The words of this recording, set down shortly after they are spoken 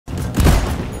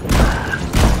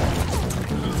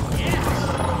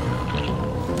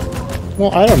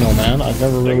Well, I don't know, man. I've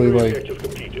never really, like...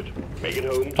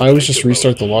 I always just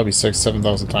restart the lobby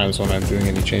 7,000 times when I'm doing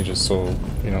any changes, so,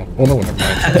 you know... Oh, no,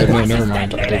 never mind. No, never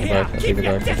mind. I take it back. I take it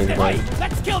back. I take it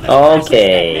back.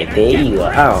 Okay, there you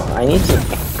are. Oh, I need to...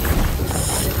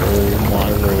 Oh my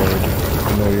lord. I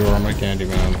know you are my candy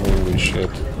man. Holy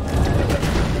shit.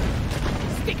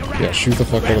 Yeah, shoot the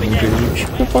fuck out of them, dude.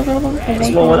 Shoot the fuck out of them. This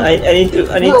moment, I need to get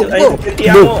the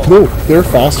No, ammo. no, they're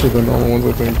faster than normal ones,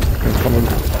 I think. They're coming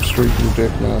straight to your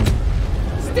dick, man.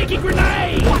 Sticky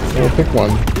grenade! Well, pick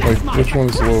one. Like, which one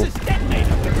is low?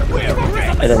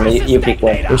 I don't know, you pick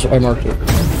one. I marked it.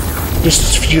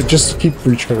 Just keep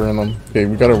breach covering them. Okay,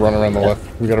 we gotta run around the left.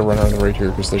 We gotta run around the right here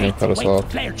because they're gonna cut us off.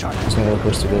 There's nowhere for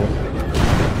us to go.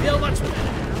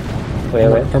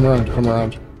 Where? Come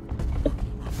around.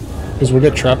 Because we'll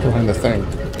get trapped behind the thing.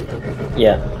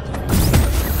 Yeah.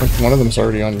 Like one of them's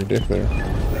already on your dick there.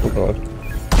 Oh god.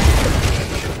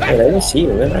 Wait, I didn't see you.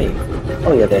 Where are you?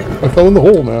 Oh, yeah, there. I fell in the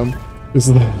hole, man.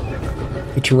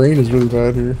 The terrain is really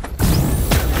bad here.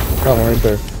 Oh, right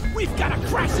there. We've got a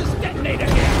Crassus detonator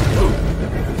here!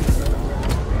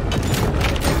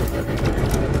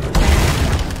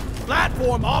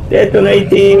 Platform up!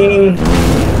 Detonating!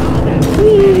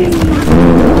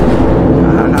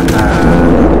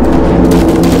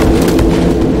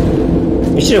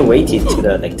 We should have waited to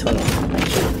the like tunnel,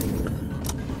 actually.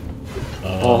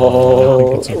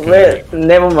 Okay.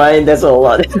 Never mind, that's a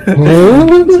lot. Okay,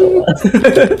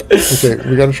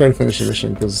 we gotta try to finish the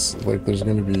mission because like there's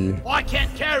gonna be I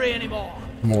can't carry anymore.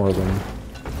 More of them.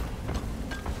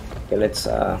 Okay, let's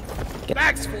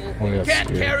Bags full. Oh, yes, Can't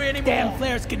carry anymore. Damn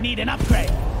flares could need an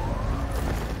upgrade.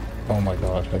 Oh my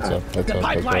god, heads up, heads The up,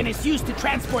 pipeline heads up. is used to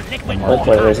transport liquid what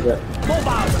water. where's it go?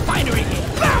 Mobile refinery here.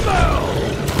 Bamboo!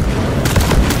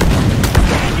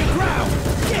 Stand your ground.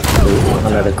 Ooh,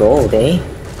 another gold, eh?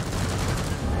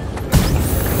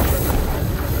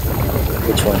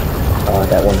 Which one? Oh,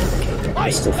 that one. Okay,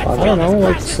 it's still far. I don't know,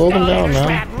 like slow them down,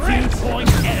 man.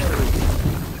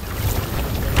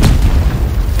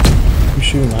 Who's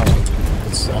shooting that one?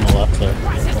 It's on the left there.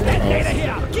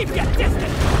 Keep your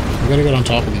distance. We gotta get on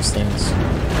top of these things.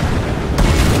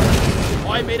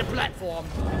 I made a platform.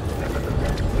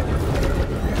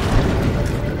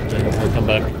 Come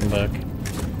back. I'm back.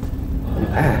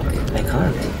 I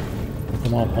can't.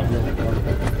 Come on, come here.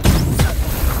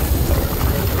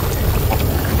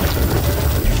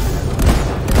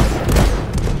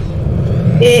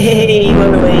 Hey,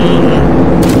 run away!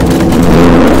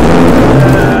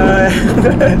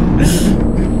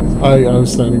 I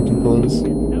was standing too close.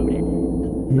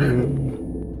 Yeah.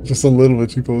 Just a little bit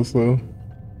too close though.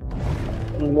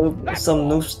 Some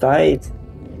noobs died.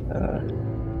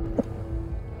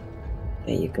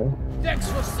 There you go. Thanks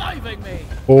for saving me.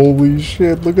 Holy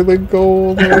shit, look at the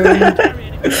gold, man.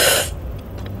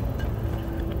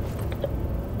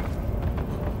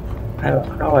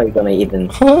 How are you gonna even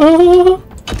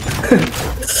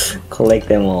collect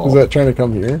them all? Is that trying to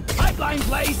come here? Pipeline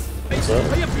place.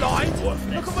 Are you blind?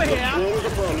 Look over here.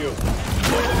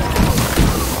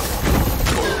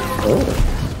 Oh.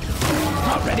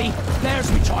 Not ready. There's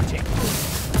recharging.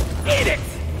 Eat it.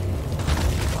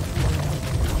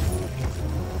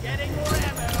 Getting more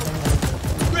ammo.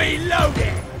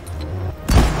 Reloading.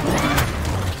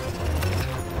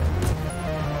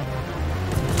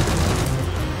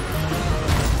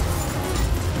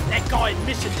 That guy in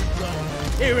mission control.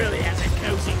 He really has a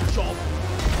cozy job.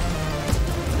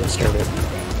 Let's start it.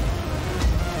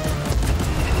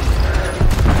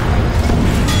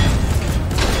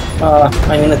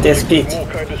 I'm in a death pit. Well,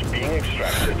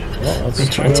 that's we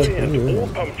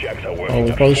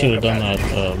probably should have done that.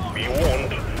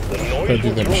 Gotta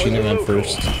do the machine event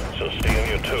first.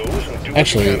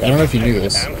 Actually, I don't know if you knew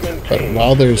this, but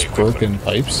while there's broken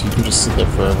pipes, you can just sit there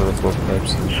forever with broken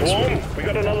pipes. Swarm? We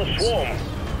got another swarm.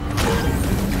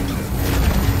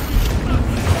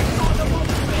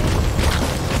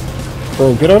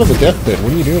 Bro, get out of the death pit.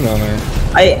 What are you doing down there?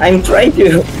 I'm trying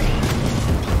to.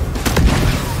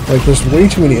 Like, there's way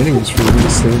too many enemies for you to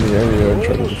stay in the area and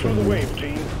try to defend them.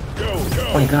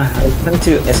 Oh my god, I'm trying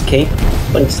to escape,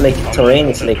 but it's like terrain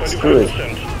is like screwed.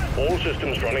 All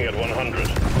systems running at 100.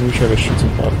 Let me try to shoot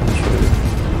some platforms for you.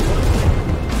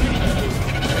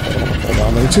 Hold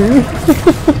on there too.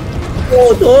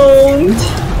 Oh, don't!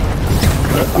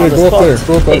 Yeah, go up there.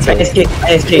 Go up that I escaped.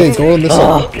 Hey, go on this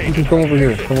way. You can come over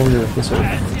here. Come over here. This way.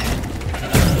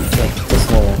 This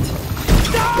moment.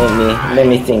 Let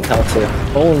me think how to.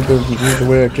 Follow the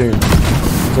way I came.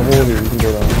 There's a hole here. You can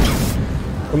go down.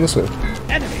 Come this way.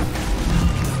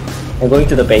 I'm going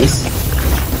to the base.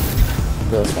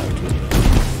 Yeah, that's fine too.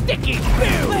 Sticky!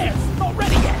 Not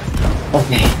ready yet!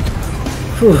 Okay.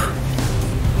 Whew.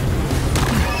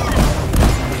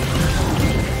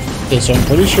 Okay, so I'm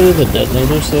pretty sure the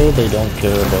detonators, though, they don't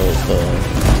care about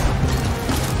the...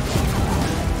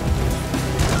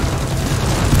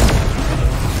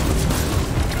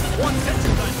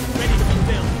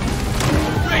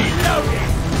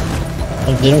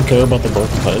 Like, they don't care about the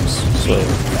broken pipes,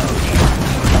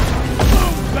 so...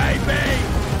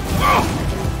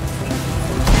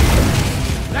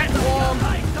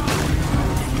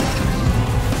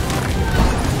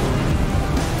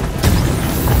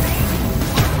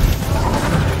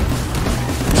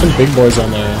 Some big boys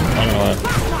on there, I don't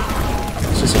know.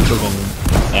 It's just a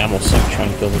freaking ammo sink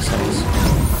trying to kill these things.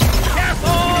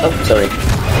 Oh, sorry.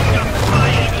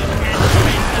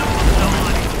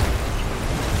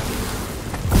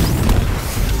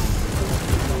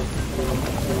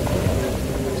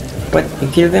 What? You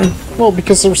killed them? Well,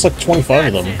 because there was like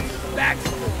 25 of them.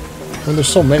 When there's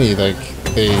so many, like,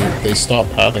 they stop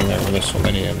having them when there's so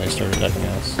many and they start attacking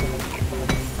us.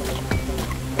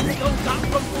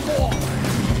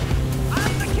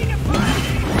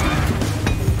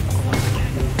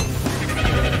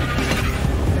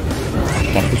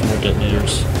 Fuck, there's more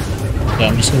detonators. Yeah,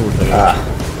 I'm just gonna repair it.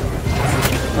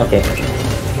 Okay.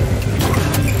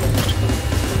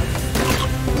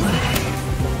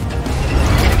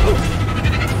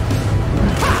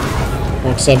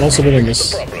 Well, because I've also been in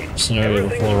this scenario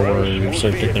before where you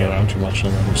start dicking around too much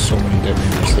and then there's so many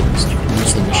detonators that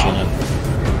use the machine in.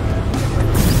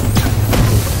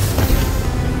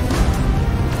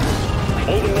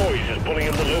 All the noise is pulling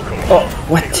in the locomotive. Oh,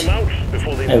 what? Take them out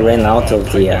before they I ran out of the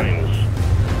pipelines.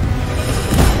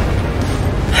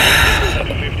 At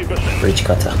 50%. bridge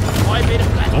cutter.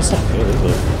 That's not good, is it?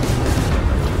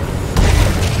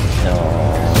 No,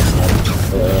 it's not.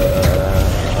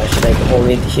 Should I hold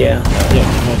it here? Yeah,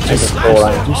 well, just go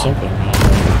around. do something.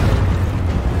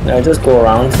 No, just go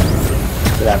around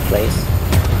to that place.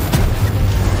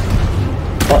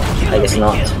 Oh, I guess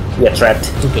not. We are trapped.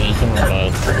 It's okay, you can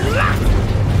revive.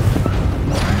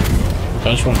 I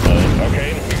just want to play.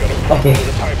 Okay, we got a problem Okay. with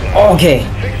the pipeline. Okay.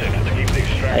 Fix it to keep the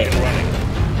extraction running.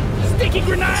 Sticky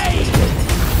grenade!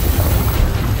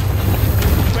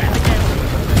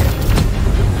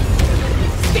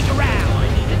 Stick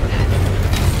around!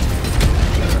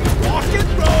 Rock and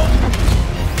roll!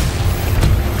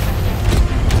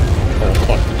 Oh,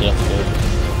 fuck the death dude.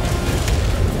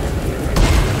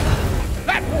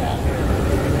 That wall!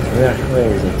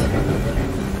 Where is it?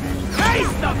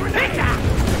 Face the picker!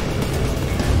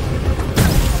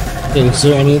 Hey, is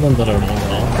there any of them that are more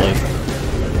off? Like,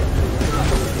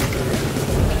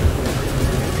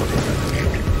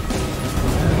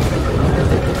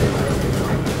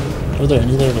 are there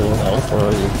any that are low health, or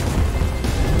are you?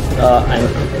 I'm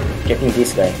getting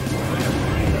this guy.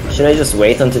 Should I just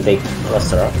wait until they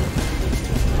cluster up?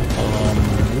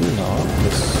 Maybe not.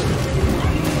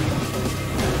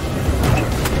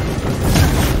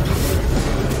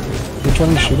 Which one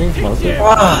are you shooting? Market?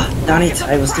 Ah, darn it!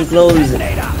 I was too close. Should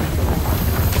I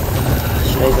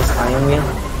just iron wheel?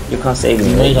 You can't save me.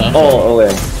 You Right? might have Oh,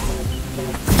 okay.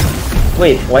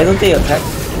 Wait, why don't they attack?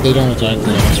 They don't attack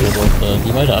the answer, but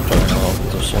you might have to right now,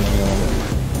 because there's so many of them.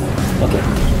 Okay.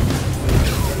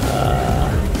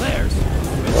 Flares!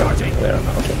 Where?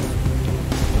 Okay.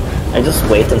 I just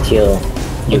wait until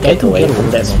you Like, I get can away get from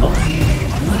that them. spot.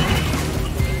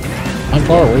 I'm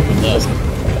far away from them. That's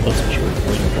what you're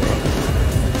waiting for.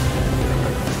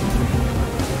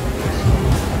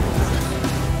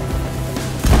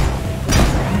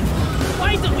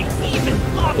 Why don't we even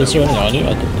bother? Is there any on you? I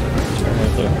can turn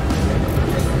right there.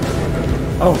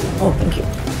 Oh, thank you.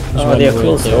 There's Oh, one they're right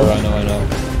close there. though. I know.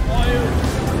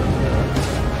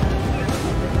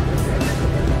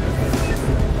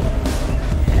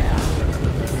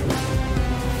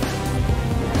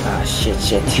 Ah, shit.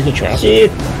 Did you get trapped?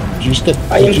 Shit! Did you just get,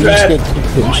 I am did you just get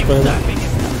trapped. pinched by that?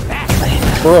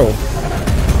 Bro!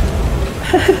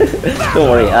 Don't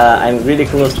worry, I'm really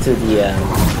close to the,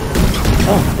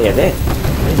 Oh, they are dead.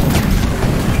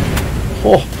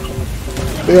 Oh!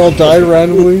 They all died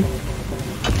randomly?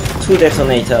 2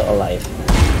 detonator alive.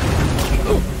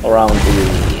 Around the,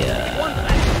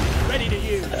 Ready to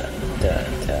use. the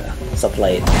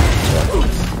supply.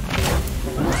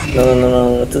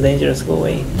 No, too dangerous, go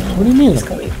away. What do you mean? It's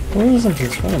coming. Where isn't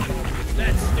this fun?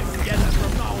 Let's stick together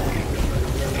from now on.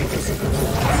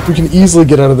 We can easily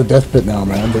get out of the death pit now,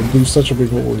 man. They do such a big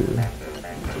hole here.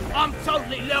 I'm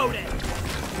totally loaded.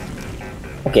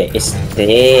 Okay, it's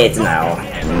dead now.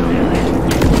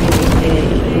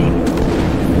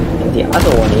 And the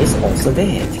other one is also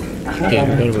dead. Okay,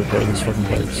 we gotta repair these fucking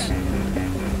pipes.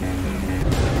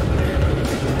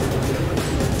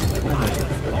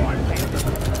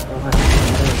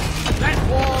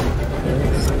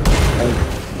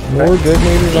 I'm More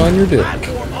detonators on your dick.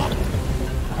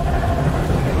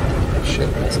 Shit,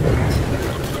 that's late.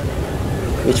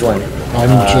 Which one?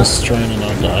 I'm just trying to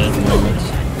not die at the moment.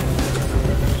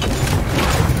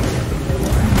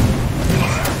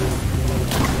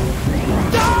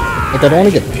 Like, I don't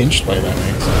want to get pinched by that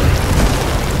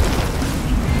thing.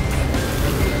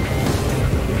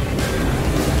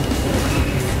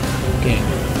 Okay.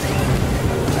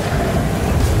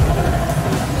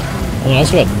 I mean, I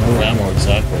also got no ammo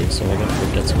exactly, so I gotta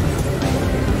go get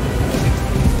some.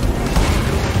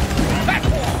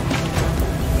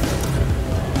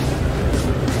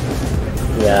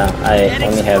 Yeah, I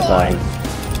only have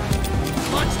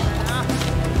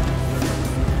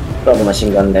double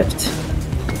machine gun left.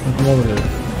 Come over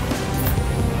here.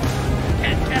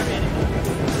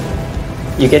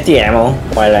 You get the ammo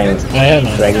while I'm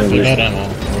dragging you. I had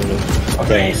ammo.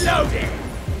 Okay. Nice.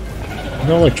 I'm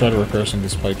gonna like try to repair some of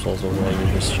these pipe walls over while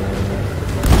you're just trying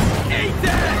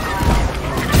to...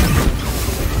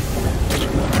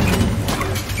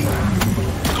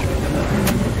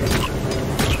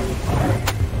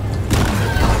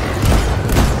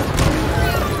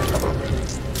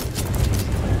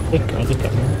 Are they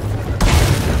coming?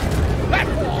 Like,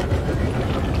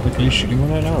 are you shooting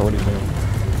one right now, or what are you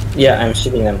doing? Yeah, I'm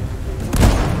shooting them.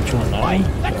 Which one now?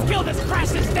 Let's kill this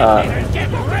Crassus detonator and get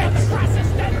rid of this Crassus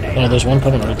detonator. Oh, there's one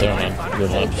coming right there, man. Your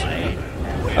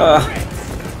left.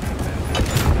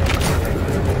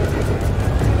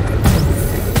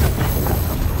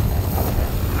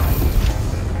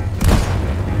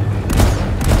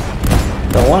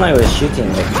 The one I was shooting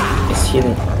like, is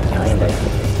hidden behind, I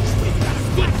think.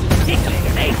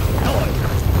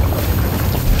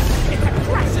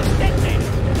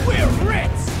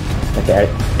 Okay,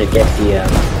 I get the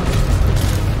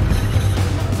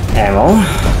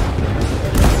ammo.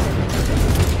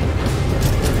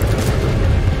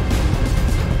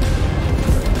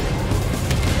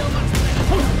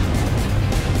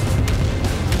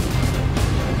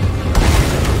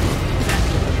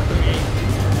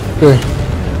 Okay.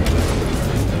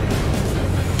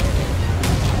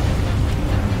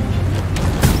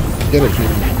 Get it, dude.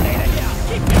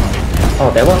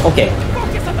 Oh, that one? Okay.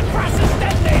 Focus on the Crassus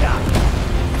detonator.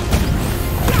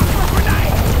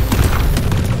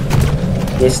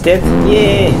 Is dead?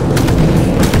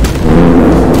 Yeah!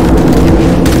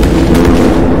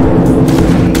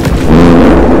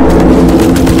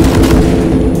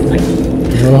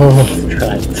 Oh.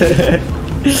 God.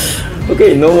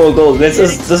 Okay, no more gold. Let's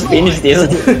just finish this.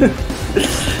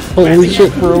 Holy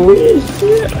shit, bro.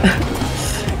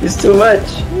 It's too much.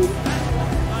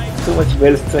 Too much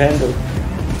wealth to handle.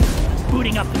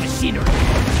 Booting up the machinery.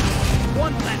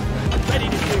 One left. Ready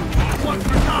to do. One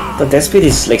for God. The death pit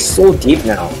is like so deep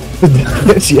now.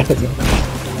 Yeah.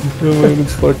 Oh, man,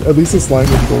 it's like, at least it's lined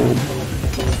with gold.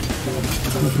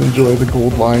 You can enjoy the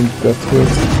gold lined death pit.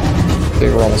 Okay,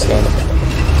 we're almost done.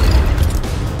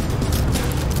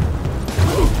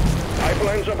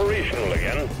 Pipeline's operational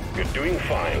again. You're doing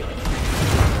fine.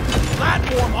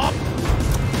 Platform up.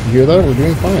 You hear that? We're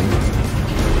doing fine.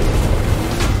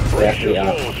 Brace Yeah, we are.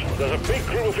 yourselves. There's a big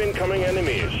group of incoming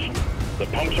enemies. The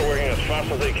pumps are working as fast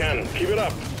as they can. Keep it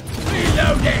up.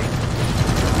 Reloading.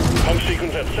 Pump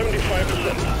sequence at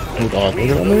 75%. Oh god, look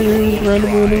at me,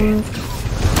 randomly.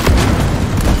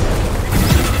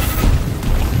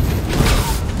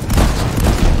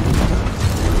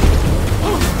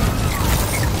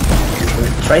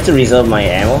 Try to reserve my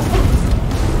ammo,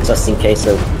 just in case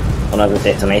of another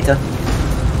detonator.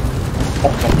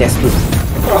 Oh, my death pit.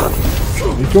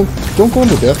 You don't go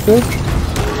into death pit?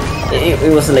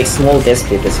 It was like small death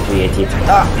pit that's created.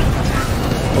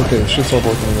 Okay, shit's all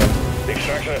broken again. The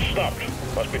extraction has stopped.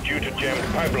 Must be due to jammed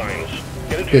pipelines.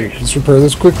 Get it Okay, fixed. let's repair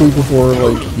this quickly before,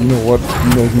 like, you know what,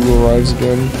 you know who arrives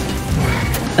again.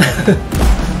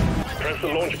 Press the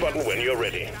launch button when you're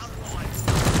ready.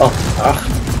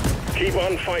 Oh, Keep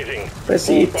on fighting. Press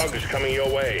More it. bugs coming your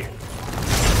way.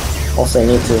 also I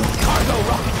need to Cargo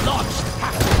rocket launched.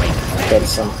 Have to wait. get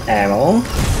some ammo.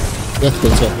 Death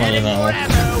pit's up plenty Enemy now.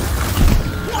 ammo.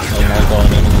 Oh my god,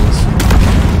 enemies.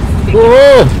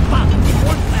 Whoa!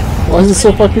 Why is it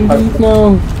so fucking deep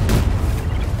now?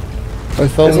 I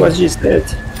fell That's what you said.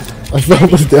 I fell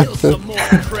with death pit. Some more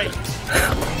crates.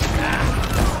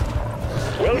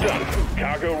 Well done.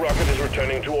 Cargo rocket is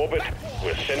returning to orbit.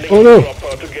 We're sending Oh, no. a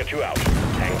dropper to get you out.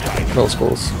 Hang tight. That was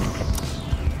close.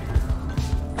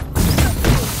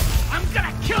 I'm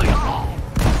gonna kill you all.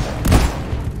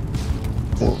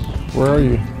 Where are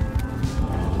you?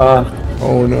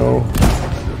 Oh no.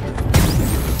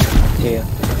 Yeah.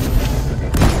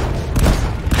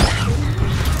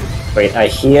 Wait, I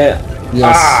hear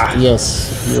Yes,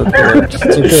 yes, you're correct. It's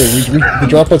okay. The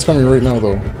drop pod's coming right now,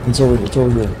 though. It's over here.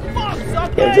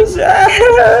 Yeah,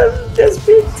 just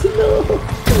big to know.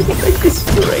 Like this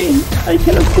terrain. I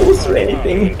cannot pull through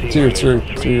anything. It's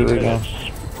here right now.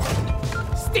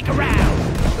 Stick around.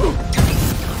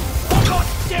 I'm not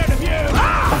scared of you.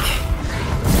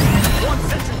 One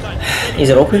sentry gun. Is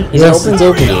it open? Is Yes, it it's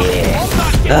open? open.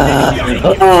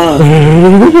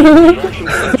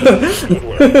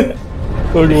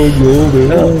 I'm going golden.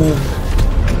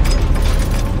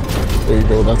 There you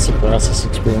go, that's the Crassus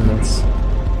experiments.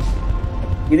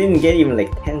 You didn't get even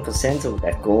like 10% of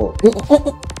that gold.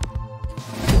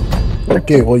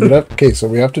 Okay, well so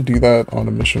we have to do that on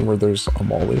a mission where there's a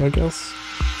molly, I guess?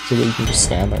 So that you can just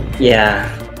stand there. Yeah.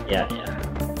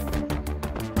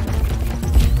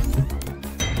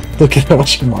 Look at how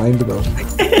much mind though.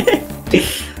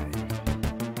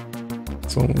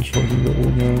 So much fucking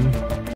gold, man.